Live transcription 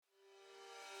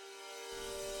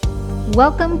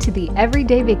Welcome to the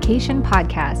Everyday Vacation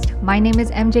Podcast. My name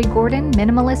is MJ Gordon,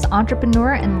 minimalist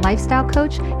entrepreneur and lifestyle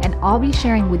coach, and I'll be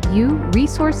sharing with you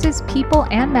resources, people,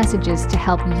 and messages to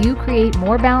help you create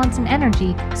more balance and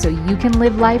energy so you can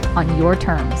live life on your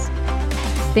terms.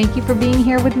 Thank you for being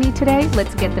here with me today.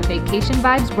 Let's get the vacation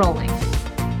vibes rolling.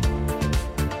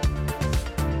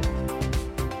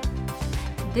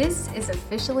 This is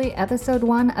officially episode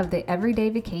 1 of the Everyday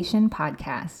Vacation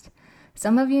Podcast.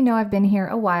 Some of you know I've been here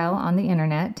a while on the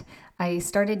internet. I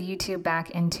started YouTube back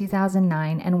in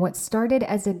 2009, and what started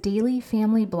as a daily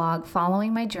family blog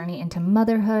following my journey into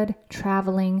motherhood,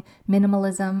 traveling,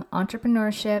 minimalism,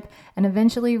 entrepreneurship, and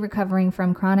eventually recovering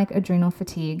from chronic adrenal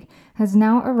fatigue has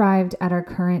now arrived at our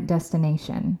current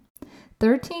destination.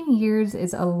 13 years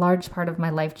is a large part of my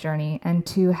life journey, and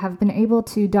to have been able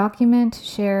to document,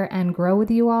 share, and grow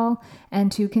with you all,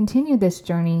 and to continue this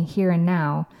journey here and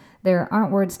now, there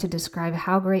aren't words to describe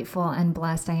how grateful and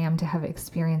blessed I am to have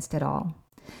experienced it all.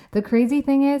 The crazy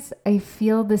thing is, I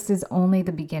feel this is only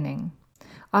the beginning.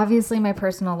 Obviously, my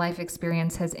personal life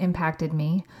experience has impacted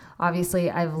me. Obviously,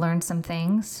 I've learned some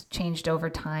things, changed over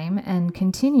time, and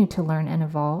continue to learn and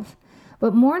evolve.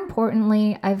 But more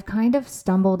importantly, I've kind of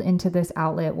stumbled into this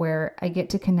outlet where I get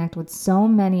to connect with so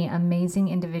many amazing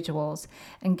individuals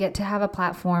and get to have a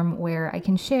platform where I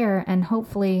can share and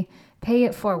hopefully pay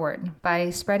it forward by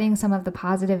spreading some of the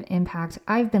positive impact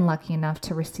I've been lucky enough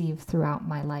to receive throughout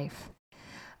my life.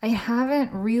 I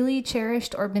haven't really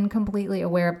cherished or been completely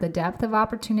aware of the depth of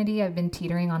opportunity I've been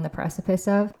teetering on the precipice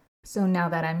of. So now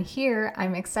that I'm here,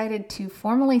 I'm excited to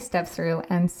formally step through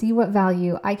and see what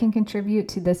value I can contribute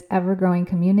to this ever-growing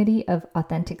community of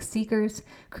authentic seekers,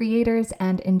 creators,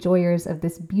 and enjoyers of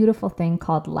this beautiful thing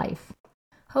called life.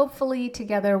 Hopefully,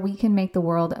 together we can make the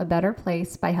world a better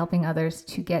place by helping others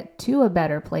to get to a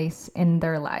better place in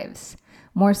their lives.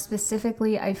 More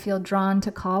specifically, I feel drawn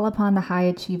to call upon the high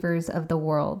achievers of the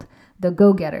world, the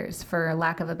go-getters, for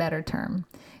lack of a better term.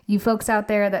 You folks out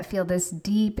there that feel this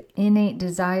deep, innate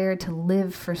desire to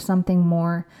live for something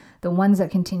more, the ones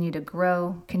that continue to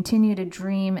grow, continue to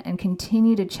dream, and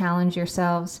continue to challenge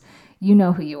yourselves, you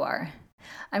know who you are.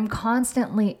 I'm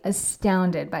constantly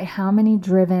astounded by how many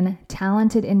driven,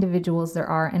 talented individuals there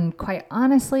are, and quite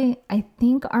honestly, I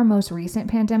think our most recent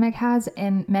pandemic has,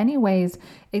 in many ways,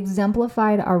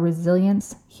 exemplified our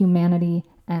resilience, humanity,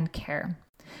 and care.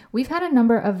 We've had a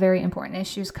number of very important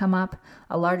issues come up.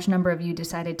 A large number of you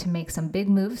decided to make some big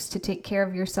moves to take care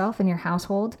of yourself and your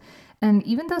household. And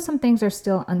even though some things are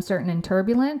still uncertain and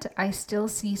turbulent, I still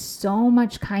see so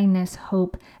much kindness,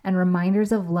 hope, and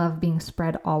reminders of love being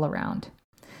spread all around.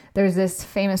 There's this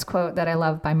famous quote that I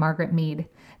love by Margaret Mead: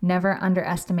 "Never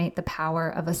underestimate the power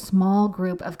of a small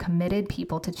group of committed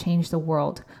people to change the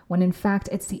world, when in fact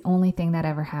it's the only thing that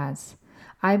ever has."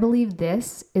 I believe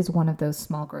this is one of those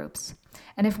small groups.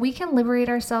 And if we can liberate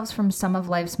ourselves from some of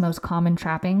life's most common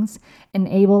trappings,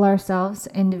 enable ourselves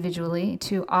individually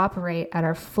to operate at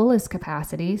our fullest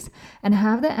capacities, and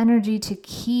have the energy to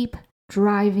keep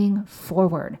driving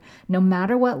forward, no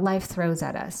matter what life throws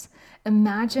at us,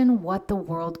 imagine what the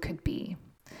world could be.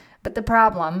 But the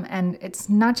problem, and it's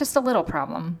not just a little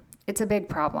problem, it's a big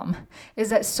problem, is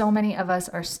that so many of us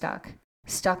are stuck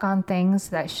on things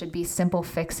that should be simple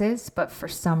fixes, but for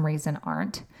some reason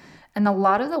aren't. And a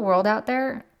lot of the world out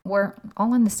there, we're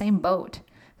all in the same boat.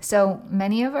 So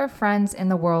many of our friends in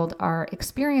the world are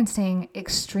experiencing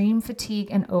extreme fatigue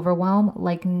and overwhelm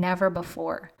like never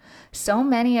before. So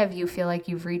many of you feel like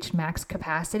you've reached max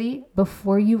capacity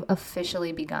before you've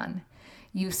officially begun.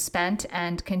 You've spent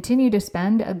and continue to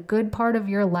spend a good part of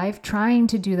your life trying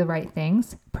to do the right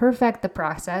things, perfect the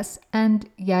process, and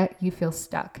yet you feel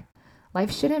stuck.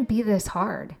 Life shouldn't be this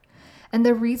hard. And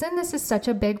the reason this is such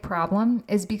a big problem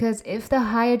is because if the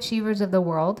high achievers of the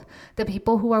world, the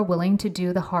people who are willing to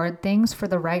do the hard things for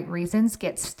the right reasons,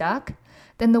 get stuck,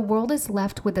 then the world is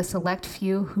left with a select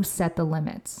few who set the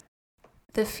limits.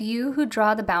 The few who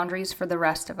draw the boundaries for the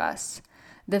rest of us.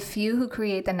 The few who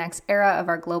create the next era of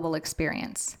our global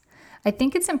experience. I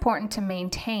think it's important to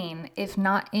maintain, if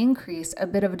not increase, a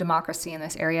bit of democracy in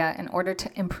this area in order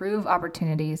to improve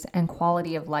opportunities and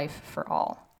quality of life for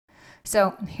all.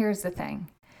 So here's the thing.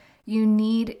 You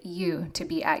need you to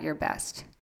be at your best.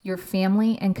 Your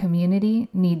family and community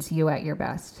needs you at your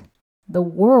best. The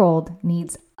world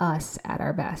needs us at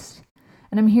our best.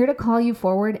 And I'm here to call you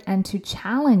forward and to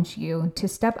challenge you to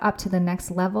step up to the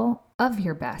next level of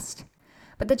your best.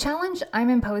 But the challenge I'm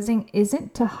imposing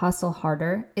isn't to hustle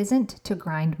harder, isn't to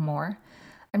grind more.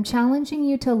 I'm challenging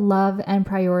you to love and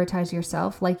prioritize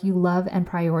yourself like you love and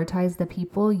prioritize the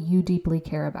people you deeply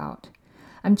care about.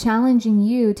 I'm challenging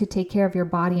you to take care of your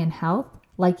body and health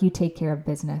like you take care of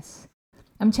business.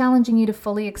 I'm challenging you to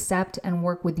fully accept and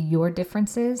work with your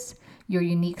differences, your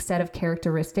unique set of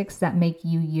characteristics that make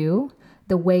you you,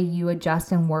 the way you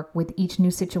adjust and work with each new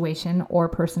situation or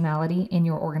personality in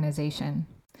your organization.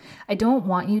 I don't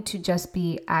want you to just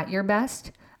be at your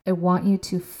best. I want you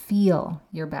to feel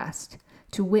your best,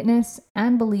 to witness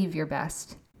and believe your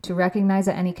best, to recognize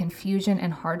that any confusion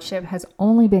and hardship has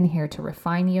only been here to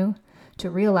refine you, to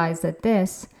realize that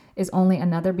this is only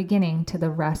another beginning to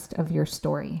the rest of your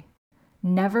story.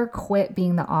 Never quit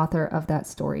being the author of that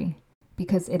story,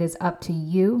 because it is up to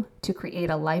you to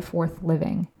create a life worth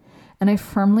living. And I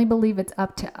firmly believe it's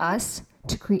up to us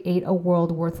to create a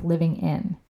world worth living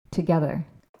in together.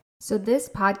 So this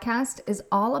podcast is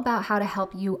all about how to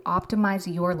help you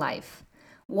optimize your life.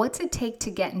 What's it take to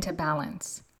get into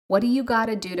balance? What do you got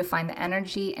to do to find the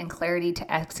energy and clarity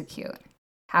to execute?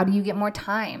 How do you get more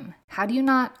time? How do you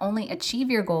not only achieve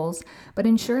your goals, but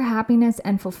ensure happiness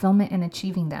and fulfillment in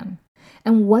achieving them?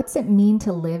 And what's it mean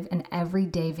to live an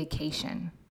everyday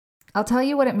vacation? I'll tell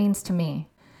you what it means to me.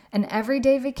 An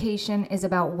everyday vacation is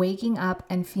about waking up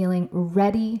and feeling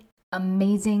ready,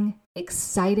 amazing,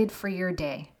 excited for your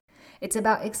day. It's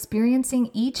about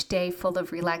experiencing each day full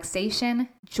of relaxation,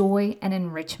 joy, and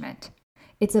enrichment.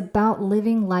 It's about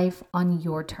living life on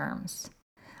your terms.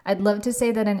 I'd love to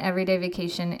say that an everyday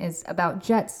vacation is about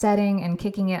jet setting and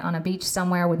kicking it on a beach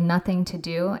somewhere with nothing to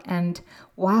do. And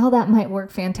while that might work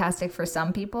fantastic for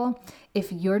some people,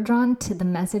 if you're drawn to the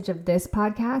message of this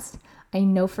podcast, I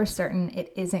know for certain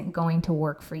it isn't going to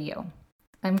work for you.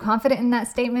 I'm confident in that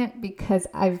statement because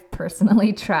I've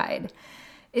personally tried.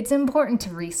 It's important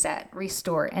to reset,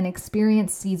 restore, and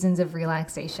experience seasons of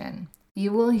relaxation.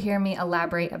 You will hear me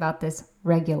elaborate about this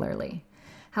regularly.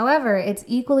 However, it's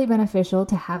equally beneficial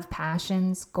to have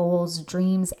passions, goals,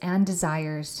 dreams, and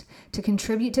desires to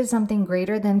contribute to something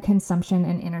greater than consumption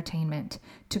and entertainment,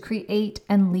 to create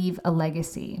and leave a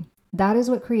legacy. That is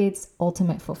what creates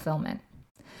ultimate fulfillment.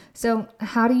 So,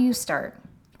 how do you start?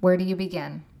 Where do you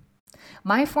begin?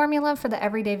 My formula for the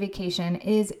everyday vacation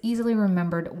is easily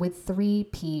remembered with 3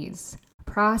 P's: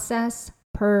 process,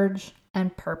 purge,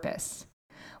 and purpose.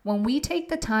 When we take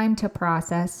the time to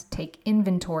process, take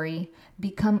inventory,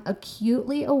 become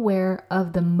acutely aware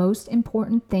of the most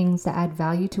important things that add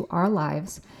value to our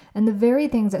lives and the very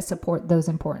things that support those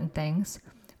important things,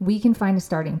 we can find a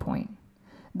starting point.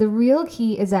 The real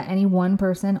key is that any one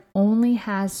person only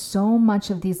has so much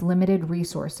of these limited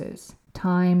resources: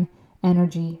 time,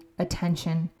 energy,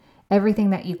 attention,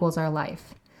 everything that equals our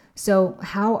life. So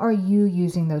how are you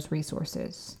using those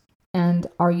resources? And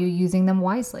are you using them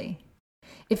wisely?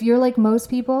 If you're like most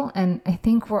people, and I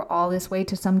think we're all this way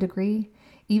to some degree,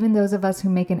 even those of us who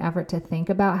make an effort to think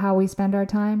about how we spend our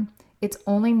time, it's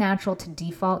only natural to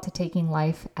default to taking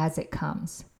life as it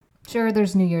comes. Sure,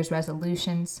 there's New Year's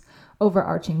resolutions,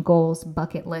 overarching goals,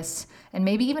 bucket lists, and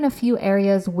maybe even a few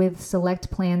areas with select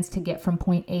plans to get from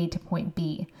point A to point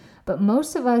B. But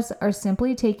most of us are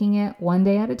simply taking it one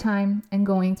day at a time and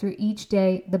going through each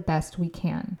day the best we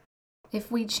can. If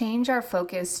we change our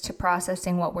focus to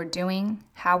processing what we're doing,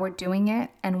 how we're doing it,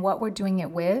 and what we're doing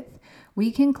it with,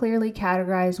 we can clearly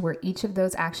categorize where each of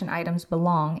those action items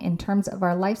belong in terms of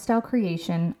our lifestyle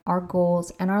creation, our goals,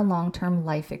 and our long-term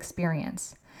life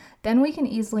experience. Then we can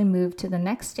easily move to the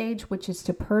next stage, which is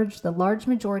to purge the large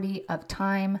majority of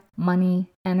time, money,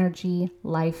 energy,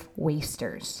 life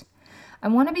wasters. I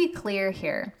want to be clear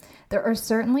here. There are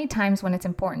certainly times when it's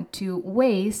important to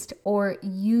waste or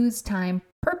use time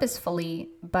purposefully,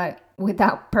 but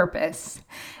without purpose.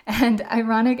 And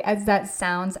ironic as that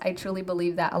sounds, I truly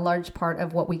believe that a large part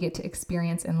of what we get to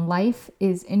experience in life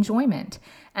is enjoyment.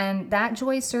 And that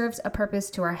joy serves a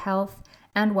purpose to our health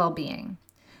and well-being.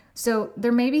 So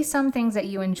there may be some things that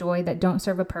you enjoy that don't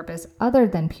serve a purpose other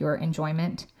than pure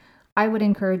enjoyment. I would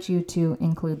encourage you to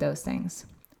include those things.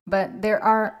 But there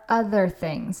are other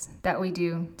things that we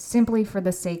do simply for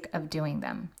the sake of doing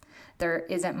them. There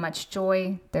isn't much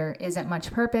joy, there isn't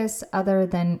much purpose other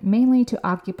than mainly to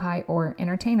occupy or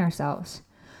entertain ourselves.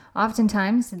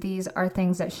 Oftentimes, these are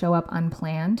things that show up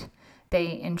unplanned.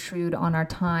 They intrude on our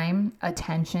time,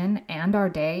 attention, and our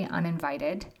day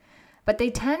uninvited. But they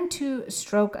tend to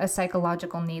stroke a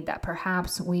psychological need that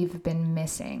perhaps we've been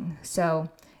missing. So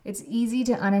it's easy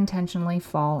to unintentionally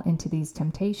fall into these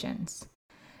temptations.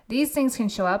 These things can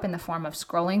show up in the form of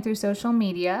scrolling through social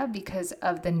media because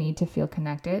of the need to feel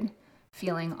connected,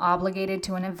 feeling obligated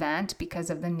to an event because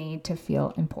of the need to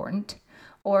feel important,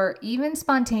 or even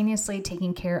spontaneously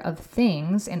taking care of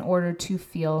things in order to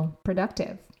feel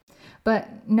productive.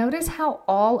 But notice how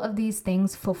all of these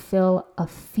things fulfill a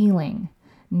feeling,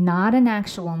 not an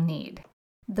actual need.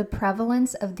 The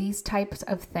prevalence of these types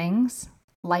of things,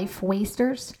 life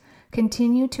wasters,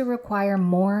 continue to require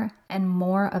more and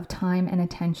more of time and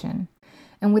attention.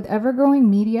 And with ever-growing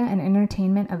media and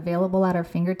entertainment available at our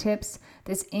fingertips,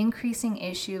 this increasing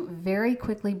issue very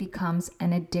quickly becomes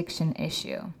an addiction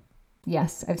issue.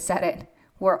 Yes, I've said it.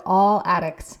 We're all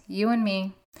addicts, you and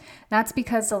me. That's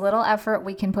because the little effort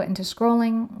we can put into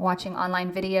scrolling, watching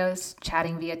online videos,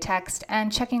 chatting via text,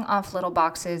 and checking off little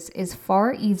boxes is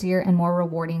far easier and more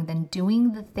rewarding than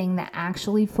doing the thing that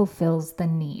actually fulfills the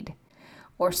need.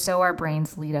 Or so our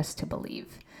brains lead us to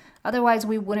believe. Otherwise,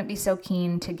 we wouldn't be so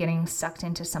keen to getting sucked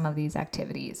into some of these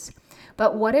activities.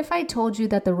 But what if I told you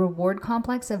that the reward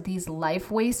complex of these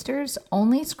life wasters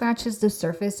only scratches the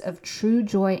surface of true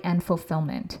joy and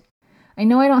fulfillment? I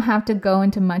know I don't have to go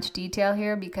into much detail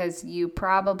here because you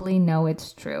probably know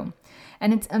it's true.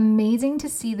 And it's amazing to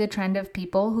see the trend of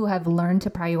people who have learned to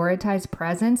prioritize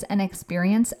presence and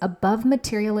experience above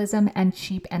materialism and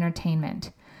cheap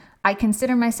entertainment. I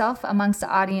consider myself amongst the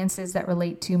audiences that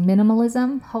relate to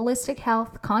minimalism, holistic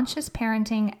health, conscious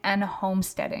parenting, and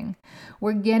homesteading.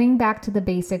 We're getting back to the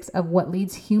basics of what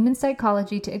leads human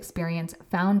psychology to experience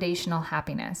foundational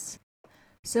happiness.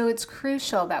 So it's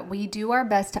crucial that we do our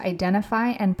best to identify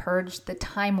and purge the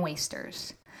time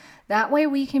wasters. That way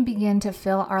we can begin to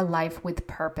fill our life with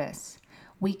purpose.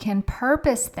 We can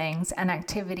purpose things and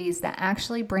activities that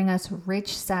actually bring us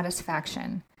rich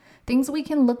satisfaction. Things we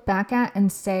can look back at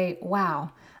and say,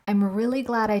 wow, I'm really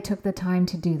glad I took the time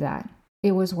to do that.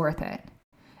 It was worth it.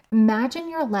 Imagine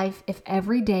your life if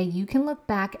every day you can look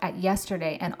back at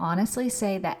yesterday and honestly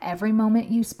say that every moment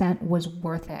you spent was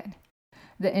worth it.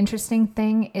 The interesting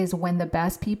thing is when the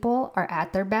best people are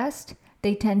at their best,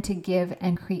 they tend to give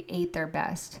and create their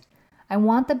best. I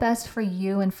want the best for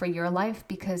you and for your life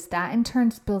because that in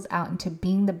turn spills out into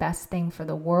being the best thing for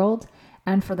the world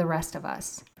and for the rest of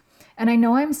us. And I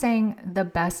know I'm saying the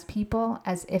best people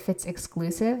as if it's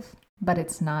exclusive, but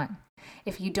it's not.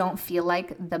 If you don't feel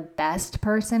like the best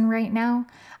person right now,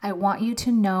 I want you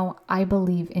to know I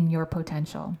believe in your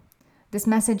potential. This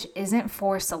message isn't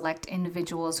for select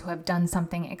individuals who have done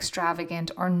something extravagant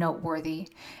or noteworthy.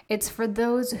 It's for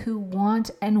those who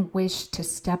want and wish to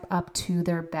step up to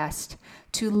their best,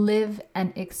 to live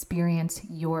and experience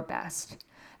your best.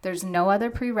 There's no other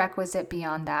prerequisite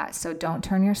beyond that, so don't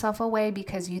turn yourself away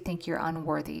because you think you're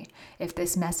unworthy. If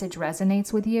this message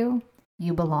resonates with you,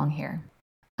 you belong here.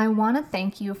 I want to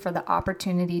thank you for the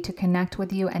opportunity to connect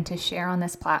with you and to share on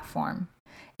this platform.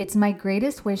 It's my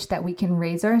greatest wish that we can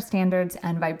raise our standards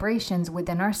and vibrations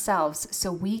within ourselves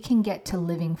so we can get to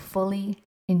living fully,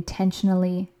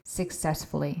 intentionally,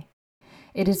 successfully.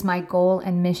 It is my goal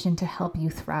and mission to help you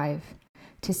thrive,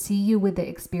 to see you with the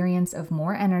experience of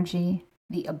more energy,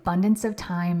 the abundance of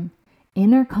time,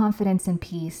 inner confidence and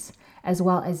peace, as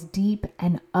well as deep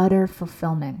and utter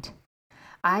fulfillment.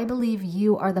 I believe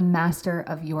you are the master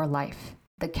of your life,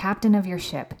 the captain of your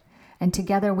ship, and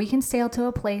together we can sail to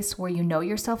a place where you know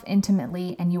yourself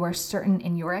intimately and you are certain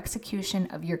in your execution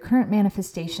of your current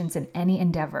manifestations in any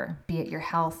endeavor, be it your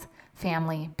health,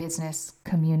 family, business,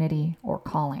 community, or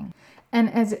calling.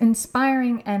 And as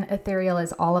inspiring and ethereal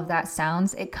as all of that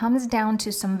sounds, it comes down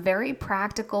to some very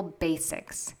practical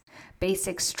basics.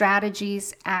 Basic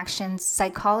strategies, actions,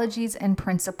 psychologies, and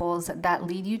principles that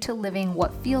lead you to living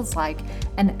what feels like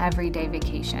an everyday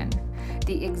vacation.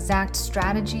 The exact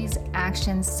strategies,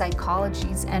 actions,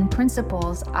 psychologies, and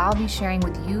principles I'll be sharing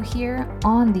with you here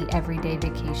on the Everyday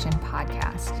Vacation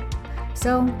podcast.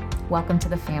 So, welcome to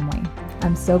the family.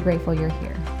 I'm so grateful you're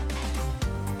here.